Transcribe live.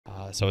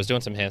so I was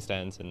doing some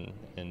handstands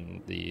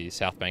in the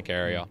South Bank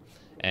area,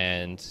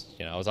 and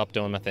I was up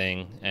doing my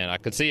thing, and I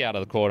could see out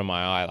of the corner of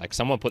my eye, like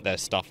someone put their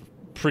stuff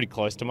pretty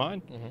close to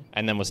mine,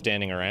 and then was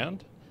standing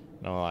around,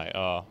 and I'm like,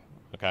 oh,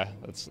 okay,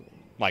 that's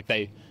like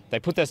they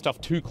put their stuff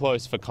too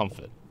close for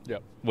comfort,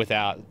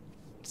 without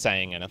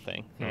saying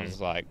anything. And I was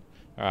like,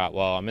 all right,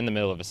 well, I'm in the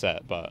middle of a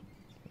set, but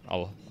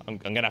I'm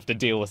gonna have to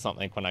deal with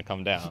something when I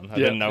come down. I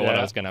didn't know what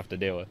I was gonna have to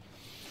deal with,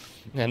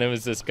 and it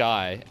was this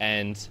guy,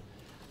 and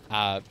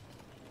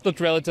looked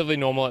relatively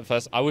normal at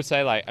first. I would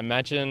say, like,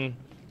 imagine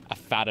a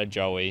fatter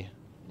Joey,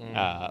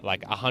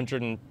 like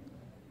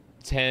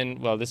 110.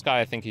 Well, this guy,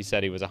 I think he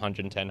said he was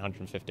 110,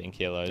 115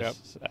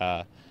 kilos.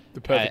 The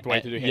perfect way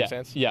to do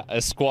handstands. Yeah,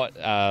 a squat,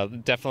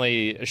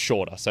 definitely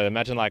shorter. So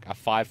imagine like a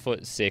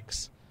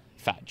 5'6"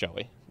 fat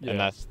Joey, and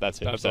that's it.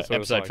 That's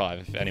episode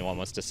 5. If anyone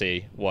wants to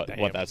see what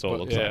that sort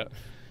of looks like.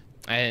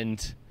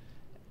 And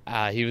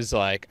he was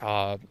like,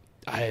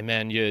 "Hey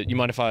man, you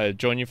mind if I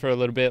join you for a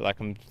little bit?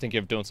 Like, I'm thinking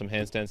of doing some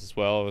handstands as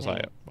well." I was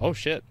like, "Oh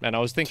shit!" And I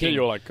was thinking,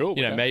 you're like, "Cool."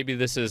 Maybe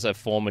this is a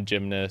former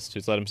gymnast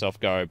who's let himself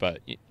go, but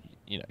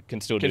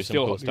can still do some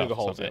cool stuff. The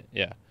whole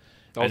yeah.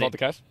 That was not the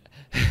case.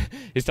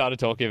 He started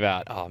talking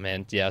about, oh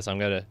man, yes, I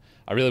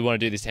really want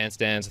to do these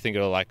handstands. I think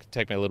it'll like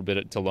take me a little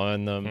bit to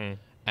learn them.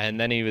 And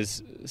then he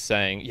was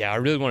saying, yeah, I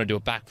really want to do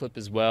a backflip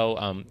as well.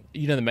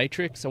 The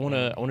Matrix. I want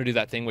to do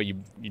that thing where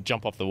you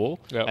jump off the wall.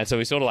 Yep. And so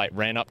he sort of like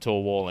ran up to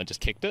a wall and just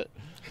kicked it.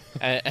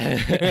 And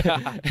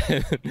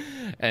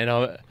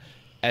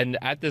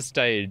at this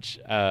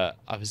stage, I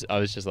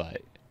was just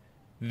like,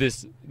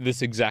 this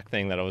exact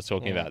thing that I was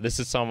talking about. This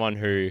is someone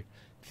who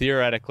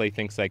theoretically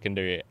thinks they can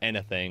do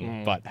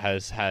anything, but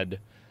has had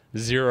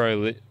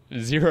zero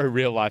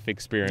real life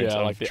experience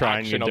of like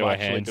trying to do a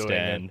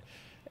handstand.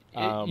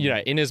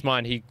 In his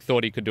mind, he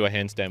thought he could do a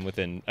handstand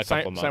within a couple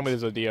of months. Same with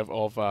his idea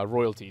of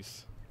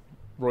royalties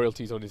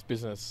on his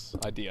business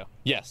idea.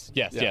 Yes.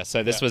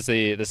 So this was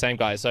the same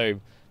guy. So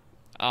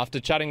after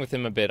chatting with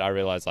him a bit, I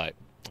realized, like,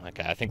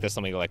 okay, I think there's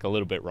something like a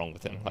little bit wrong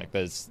with him. Like,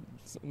 there's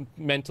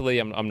mentally,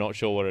 I'm not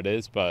sure what it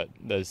is, but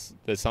there's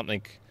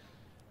something.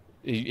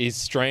 He's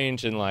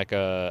strange in like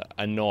a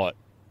not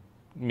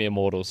mere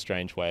mortal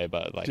strange way,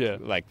 but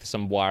like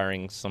some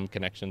wiring, some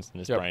connections in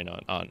his brain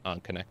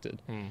aren't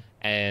connected.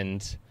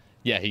 And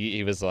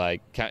he was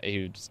like,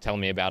 he was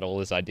telling me about all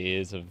his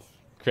ideas of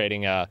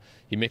creating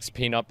he mixed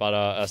peanut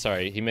butter,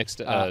 he mixed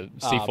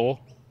C4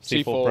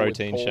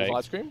 protein shake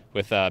ice cream?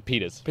 with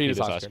Peter's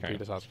ice cream.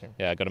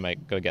 Yeah,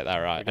 gotta get that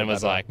right. And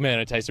was like, man,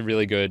 it tasted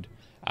really good,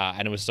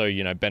 and it was so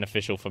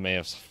beneficial for me. I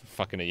was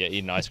fucking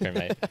eating ice cream,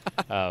 mate.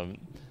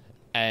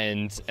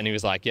 And he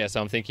was like, yeah, so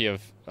I'm thinking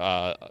of,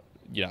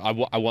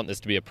 I want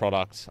this to be a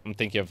product. I'm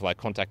thinking of like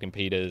contacting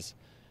Peter's.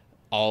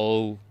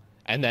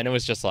 And then it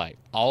was just like,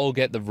 I'll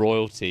get the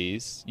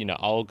royalties,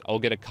 I'll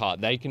get a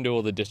cut. They can do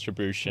all the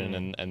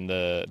distribution and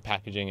the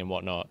packaging and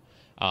whatnot.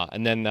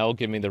 And then they'll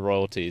give me the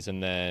royalties.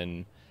 And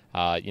then,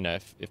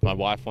 if my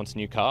wife wants a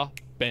new car,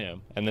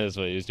 bam. And that's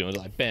what he was doing. It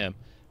was like, bam.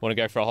 Want to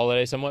go for a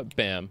holiday somewhere?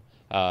 Bam.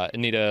 I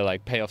need to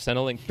like pay off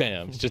Centrelink?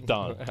 Bam. It's just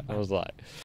done. I was like,